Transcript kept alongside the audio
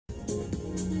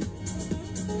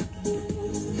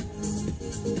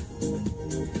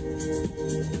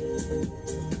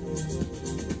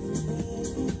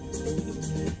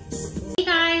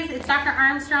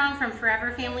Armstrong from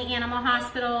Forever Family Animal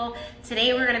Hospital.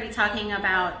 Today we're going to be talking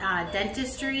about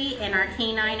dentistry in our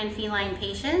canine and feline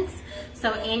patients.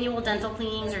 So annual dental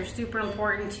cleanings are super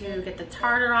important to get the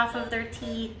tartar off of their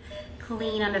teeth,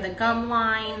 clean under the gum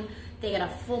line. They get a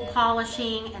full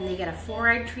polishing and they get a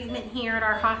fluoride treatment here at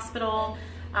our hospital.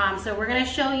 So we're going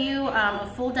to show you a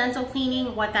full dental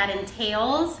cleaning, what that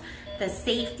entails, the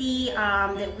safety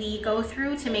that we go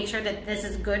through to make sure that this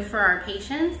is good for our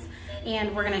patients.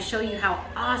 And we're going to show you how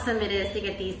awesome it is to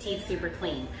get these teeth super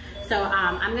clean. So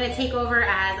I'm going to take over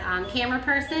as camera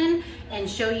person and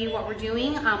show you what we're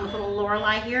doing with little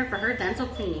Lorelei here for her dental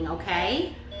cleaning,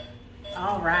 okay?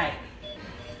 All right.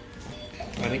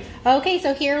 Ready? Okay,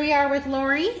 so here we are with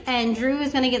Lori, and Drew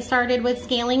is going to get started with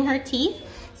scaling her teeth.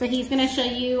 So he's going to show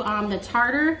you the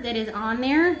tartar that is on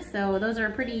there. So those are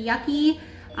pretty yucky.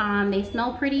 They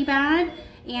smell pretty bad.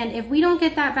 And if we don't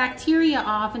get that bacteria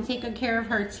off and take good care of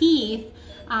her teeth,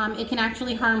 it can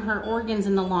actually harm her organs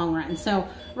in the long run. So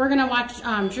we're gonna watch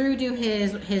Drew do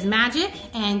his magic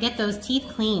and get those teeth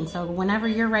clean. So whenever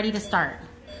you're ready to start.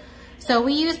 So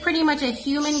we use pretty much a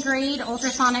human grade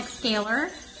ultrasonic scaler,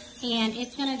 and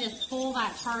it's gonna just pull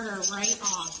that tartar right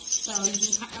off. So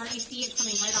you can already see it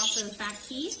coming right off those back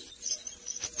teeth.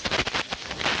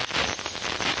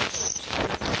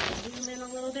 Zoom in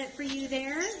a little bit for you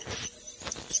there.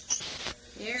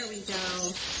 There we go.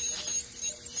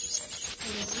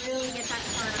 And just really get that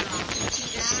tartar off. You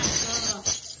see that? Ugh.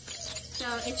 So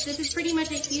this is pretty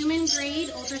much a human grade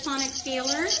ultrasonic scaler,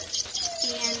 and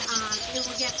it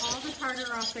will get all the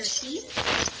tartar off their teeth.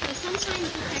 So sometimes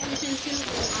the technicians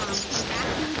will come back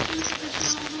to the teeth if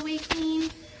it's not all the way clean,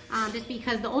 just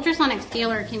because the ultrasonic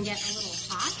scaler can get a little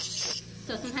hot.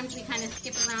 So sometimes we kind of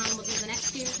skip around, we'll do the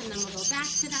next tooth, and then we'll go back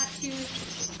to that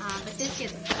tooth. But this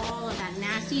gets all of that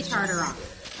nasty tartar off,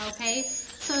 okay?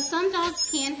 So some dogs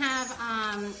can have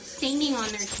staining on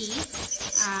their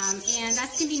teeth, and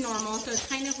that can be normal. So it's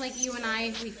kind of like you and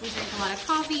I, we drink a lot of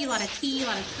coffee, a lot of tea, a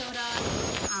lot of soda.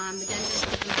 The dentist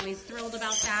isn't always thrilled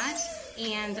about that.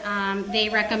 And they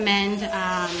recommend,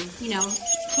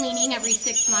 cleaning every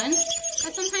 6 months.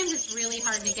 But sometimes it's really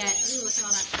hard to get, ooh, look at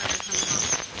all that tartar coming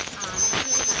off. It's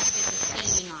really hard to get the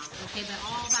staining off, okay? But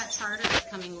all that tartar is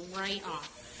coming right off.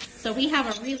 So we have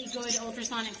a really good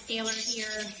ultrasonic scaler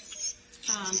here.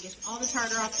 Gets all the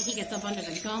tartar off, so he gets up under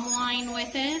the gum line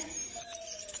with it.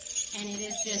 And it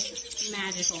is just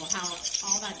magical how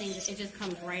all that thing, it just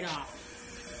comes right off.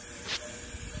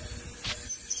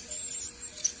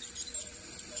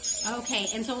 Okay,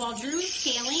 and so while Drew is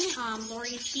scaling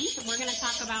Lori's teeth, we're going to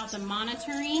talk about the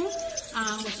monitoring,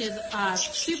 which is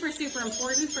super, super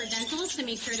important for dentals to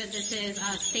make sure that this is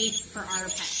safe for our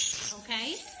pets,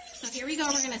 okay? So here we go,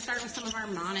 we're going to start with some of our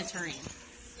monitoring.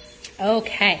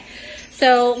 Okay,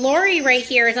 so Lori right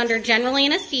here is under general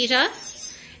anesthesia,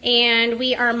 and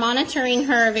we are monitoring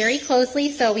her very closely.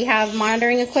 So we have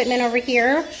monitoring equipment over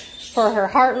here for her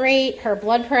heart rate, her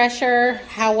blood pressure,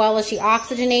 how well is she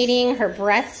oxygenating, her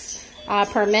breaths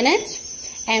per minute.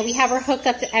 And we have her hooked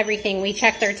up to everything. We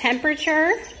check their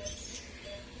temperature.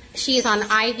 She's on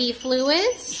IV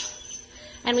fluids.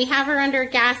 And we have her under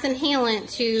gas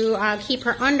inhalant to keep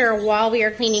her under while we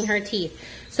are cleaning her teeth.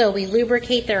 So we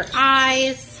lubricate their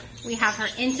eyes. We have her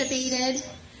intubated.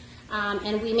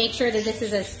 And we make sure that this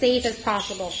is as safe as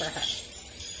possible for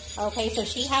her. Okay, so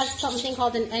she has something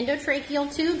called an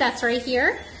endotracheal tube. That's right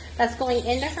here. That's going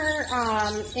into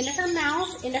her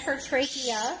mouth, into her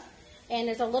trachea. And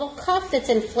there's a little cuff that's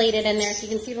inflated in there. So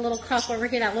you can see the little cuff over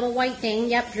here, that little white thing.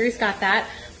 Yep, Drew's got that.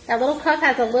 That little cuff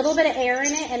has a little bit of air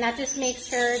in it, and that just makes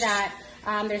sure that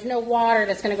there's no water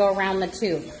that's going to go around the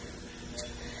tube.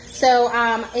 So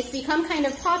it's become kind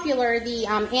of popular, the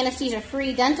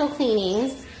anesthesia-free dental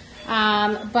cleanings,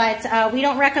 but we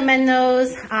don't recommend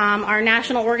those. Our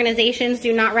national organizations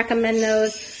do not recommend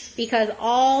those because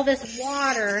all this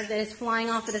water that is flying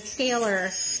off of the scaler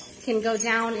can go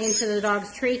down into the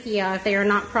dog's trachea if they are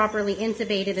not properly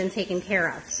intubated and taken care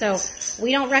of. So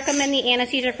we don't recommend the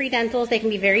anesthesia-free dentals. They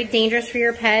can be very dangerous for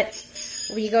your pet.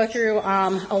 We go through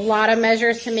a lot of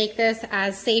measures to make this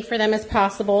as safe for them as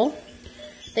possible.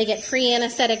 They get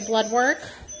pre-anesthetic blood work.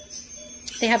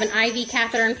 They have an IV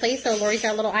catheter in place, so Lori's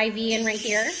got a little IV in right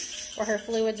here where her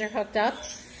fluids are hooked up.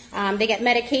 They get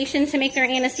medication to make their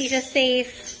anesthesia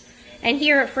safe. And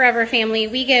here at Forever Family,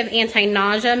 we give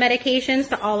anti-nausea medications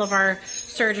to all of our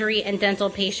surgery and dental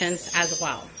patients as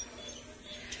well.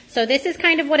 So this is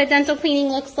kind of what a dental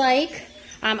cleaning looks like.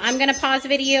 I'm going to pause the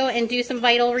video and do some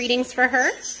vital readings for her.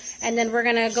 And then we're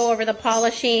going to go over the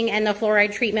polishing and the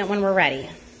fluoride treatment when we're ready.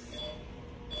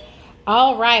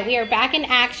 All right, we are back in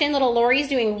action. Little Lori's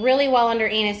doing really well under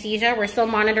anesthesia. We're still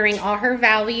monitoring all her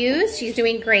values. She's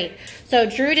doing great. So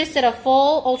Drew just did a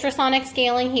full ultrasonic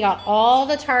scaling. He got all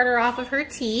the tartar off of her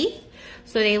teeth.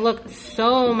 So they look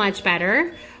so much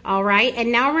better. All right,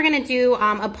 and now we're gonna do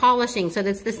a polishing. So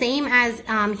that's the same as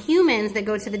humans that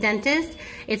go to the dentist.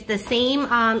 It's the same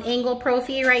angle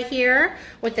prophy right here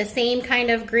with the same kind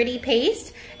of gritty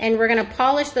paste. And we're gonna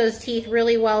polish those teeth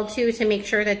really well too to make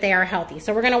sure that they are healthy.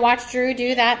 So we're gonna watch Drew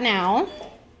do that now.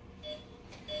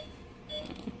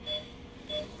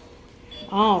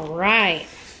 All right.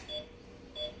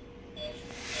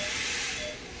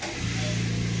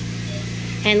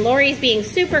 And Lori's being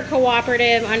super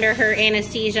cooperative under her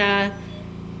anesthesia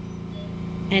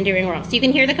and doing well. So you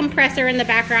can hear the compressor in the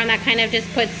background. That kind of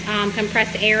just puts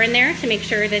compressed air in there to make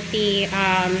sure that the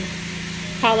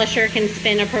polisher can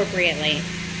spin appropriately.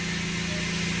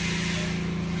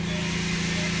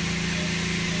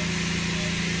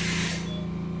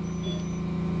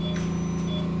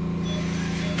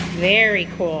 Very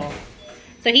cool.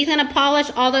 So he's gonna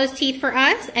polish all those teeth for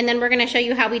us, and then we're gonna show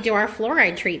you how we do our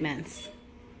fluoride treatments.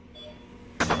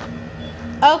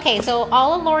 Okay, so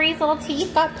all of Lori's little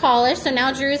teeth got polished, so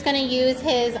now Drew's gonna use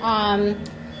his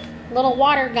little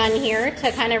water gun here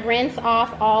to kind of rinse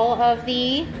off all of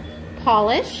the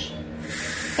polish.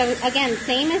 So again,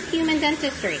 same as human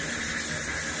dentistry.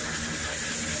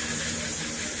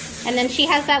 And then she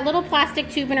has that little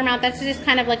plastic tube in her mouth. That's just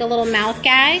kind of like a little mouth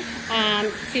gag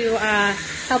to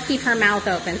help keep her mouth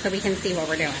open so we can see what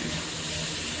we're doing.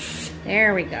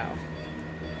 There we go.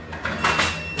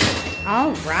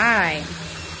 All right.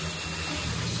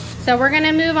 So we're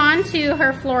gonna move on to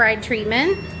her fluoride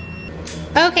treatment.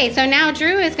 Okay, so now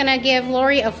Drew is gonna give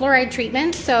Lori a fluoride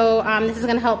treatment. So this is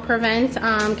gonna help prevent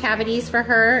cavities for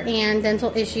her and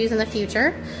dental issues in the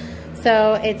future.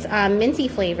 So it's minty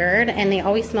flavored and they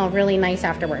always smell really nice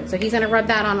afterwards. So he's gonna rub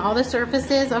that on all the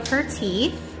surfaces of her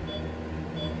teeth.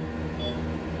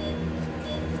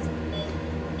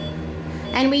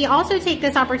 And we also take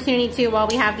this opportunity too while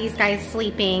we have these guys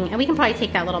sleeping, and we can probably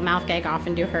take that little mouth gag off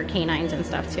and do her canines and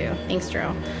stuff too. Thanks,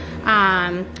 Drew.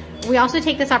 We also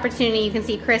take this opportunity, you can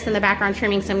see Chris in the background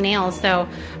trimming some nails. So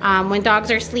when dogs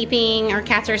are sleeping or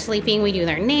cats are sleeping, we do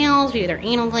their nails, we do their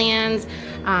anal glands.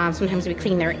 Sometimes we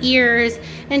clean their ears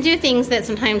and do things that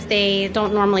sometimes they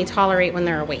don't normally tolerate when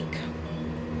they're awake.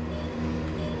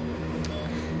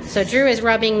 So Drew is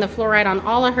rubbing the fluoride on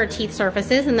all of her teeth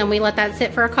surfaces, and then we let that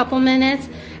sit for a couple minutes,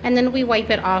 and then we wipe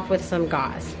it off with some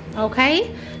gauze.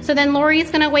 Okay, so then Lori's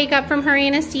gonna wake up from her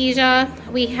anesthesia.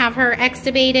 We have her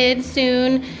extubated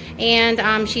soon,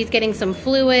 and she's getting some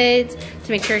fluids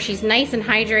to make sure she's nice and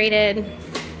hydrated.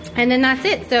 And then that's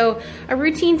it. So a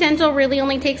routine dental really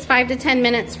only takes 5 to 10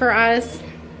 minutes for us,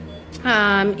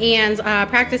 and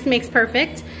practice makes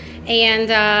perfect.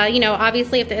 And you know,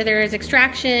 obviously if there's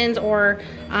extractions or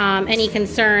any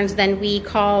concerns, then we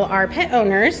call our pet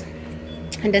owners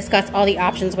and discuss all the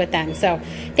options with them. So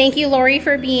thank you, Lori,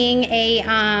 for being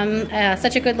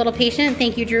such a good little patient.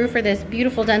 Thank you, Drew, for this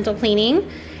beautiful dental cleaning.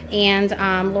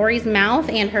 And Lori's mouth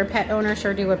and her pet owner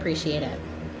sure do appreciate it.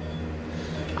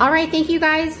 All right, thank you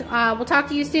guys. We'll talk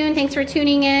to you soon. Thanks for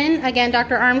tuning in. Again,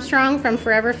 Dr. Armstrong from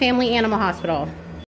Forever Family Animal Hospital.